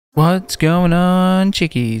What's going on,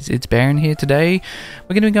 chickies? It's Baron here today.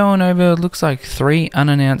 We're going to be going over, looks like 3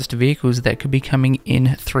 unannounced vehicles that could be coming in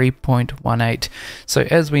 3.18. So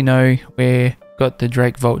as we know, we've got the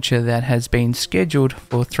Drake Vulture that has been scheduled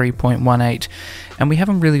for 3.18, and we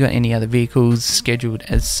haven't really got any other vehicles scheduled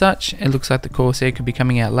as such. It looks like the Corsair could be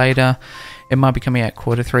coming out later. It might be coming out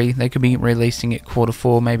Q3. They could be releasing it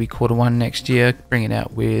Q4, maybe Q1 next year, bring it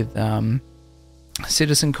out with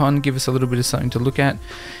CitizenCon, give us a little bit of something to look at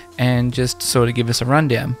and just sort of give us a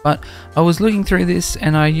rundown. But I was looking through this,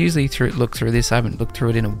 and I usually look through this. I haven't looked through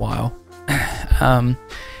it in a while.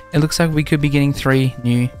 It looks like we could be getting 3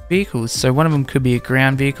 new vehicles. So one of them could be a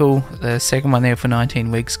ground vehicle. The second one there for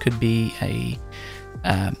 19 weeks could be a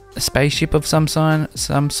spaceship of some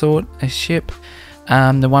sort, a ship.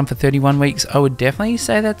 The one for 31 weeks, I would definitely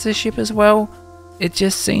say that's a ship as well. It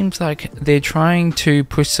just seems like they're trying to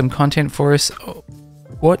push some content for us.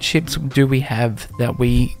 What ships do we have that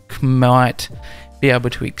we might be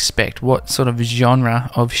able to expect? What sort of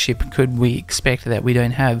genre of ship could we expect that we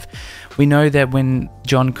don't have? We know that when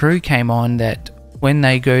John Crew came on, that when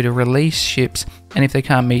they go to release ships, and if they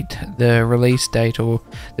can't meet the release date or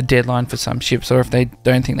the deadline for some ships, or if they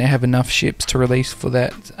don't think they have enough ships to release for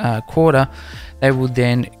that quarter, they will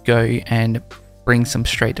then go and bring some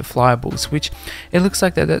straight to flyable, which it looks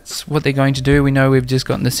like that's what they're going to do. We know we've just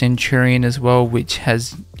gotten the Centurion as well, which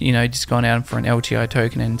has, you know, just gone out for an LTI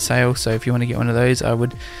token and sale. So if you want to get one of those, I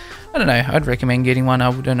don't know, I'd recommend getting one.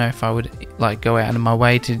 I don't know if I would like go out of my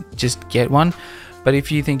way to just get one, but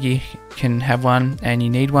if you think you can have one and you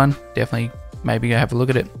need one, definitely maybe go have a look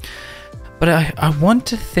at it. But I want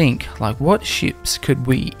to think, like, what ships could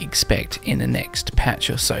we expect in the next patch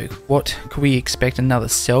or so? What could we expect? Another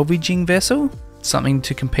salvaging vessel? Something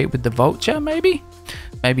to compete with the Vulture, maybe?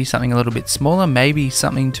 Maybe something a little bit smaller, maybe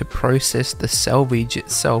something to process the salvage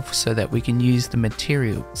itself so that we can use the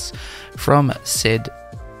materials from said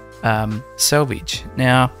salvage.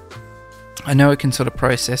 Now, I know it can sort of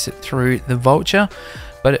process it through the Vulture,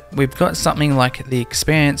 but we've got something like the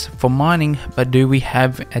Experience for mining, but do we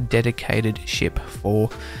have a dedicated ship for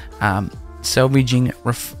salvaging,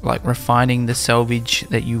 refining the salvage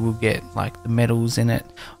that you will get, like the metals in it,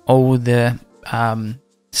 all the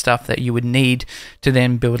stuff that you would need to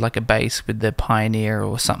then build like a base with the Pioneer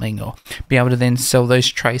or something, or be able to then sell those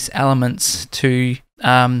trace elements to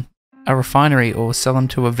a refinery or sell them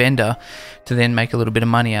to a vendor to then make a little bit of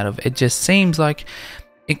money out of it. It just seems like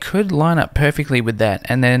it could line up perfectly with that.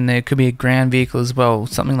 And then there could be a ground vehicle as well,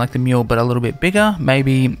 something like the Mule but a little bit bigger.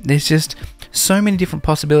 Maybe there's just so many different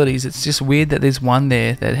possibilities. It's just weird that there's one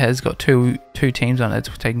there that has got two teams on it.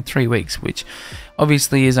 It's taking 3 weeks, which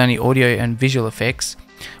obviously is only audio and visual effects,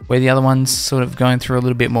 where the other one's sort of going through a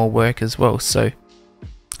little bit more work as well. So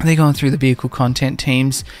they're going through the vehicle content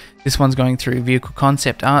teams. This one's going through vehicle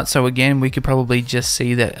concept art. So again, we could probably just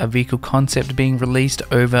see that a vehicle concept being released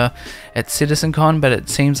over at CitizenCon, but it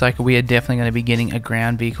seems like we are definitely going to be getting a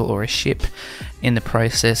ground vehicle or a ship in the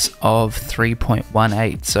process of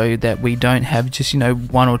 3.18, so that we don't have just, you know,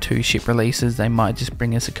 1 or 2 ship releases. They might just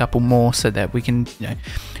bring us a couple more so that we can, you know,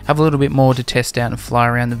 have a little bit more to test out and fly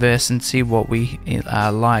around the verse and see what we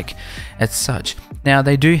like as such. Now,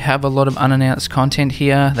 they do have a lot of unannounced content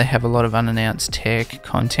here. They have a lot of unannounced tech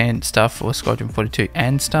content stuff for Squadron 42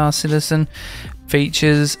 and Star Citizen,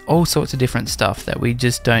 features, all sorts of different stuff that we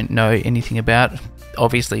just don't know anything about.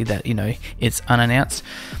 Obviously that, you know, it's unannounced.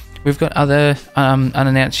 We've got other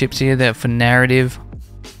unannounced ships here that for narrative.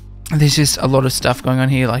 There's just a lot of stuff going on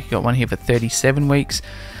here. Like, you got one here for 37 weeks.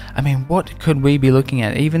 I mean, what could we be looking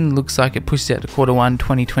at? It even looks like it pushes out to Q1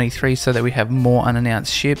 2023 so that we have more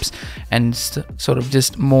unannounced ships and sort of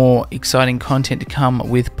just more exciting content to come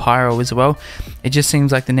with Pyro as well. It just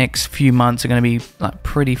seems like the next few months are going to be like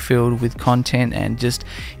pretty filled with content and just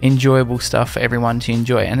enjoyable stuff for everyone to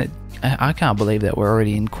enjoy. And I can't believe that we're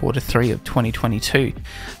already in Q3 of 2022.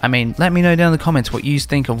 I mean, let me know down in the comments what you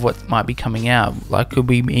think of what might be coming out. Like, could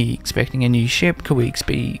we be expecting a new ship? Could we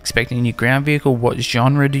be expecting a new ground vehicle? What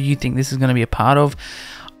genre do you think this is going to be a part of?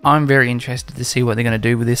 I'm very interested to see what they're going to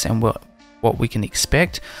do with this and what we can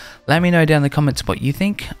expect. Let me know down in the comments what you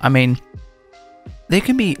think. I mean, there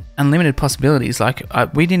could be unlimited possibilities. Like,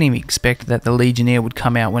 we didn't even expect that the Legionnaire would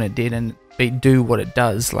come out when it did and do what it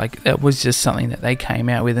does. Like, that was just something that they came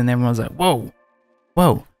out with and everyone was like, whoa,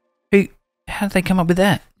 how did they come up with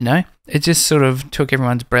that? You know, it just sort of took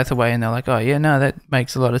everyone's breath away, and they're like, oh yeah, no, that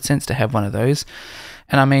makes a lot of sense to have one of those.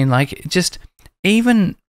 And I mean, like, just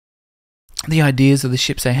even the ideas of the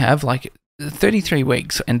ships they have, like 33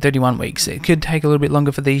 weeks and 31 weeks. It could take a little bit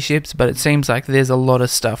longer for these ships, but it seems like there's a lot of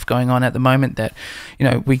stuff going on at the moment that, you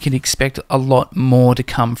know, we can expect a lot more to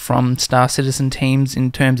come from Star Citizen teams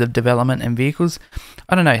in terms of development and vehicles.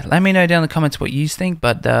 I don't know. Let me know down in the comments what you think,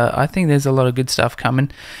 but I think there's a lot of good stuff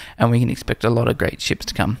coming, and we can expect a lot of great ships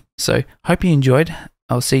to come. So, hope you enjoyed.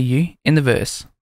 I'll see you in the verse.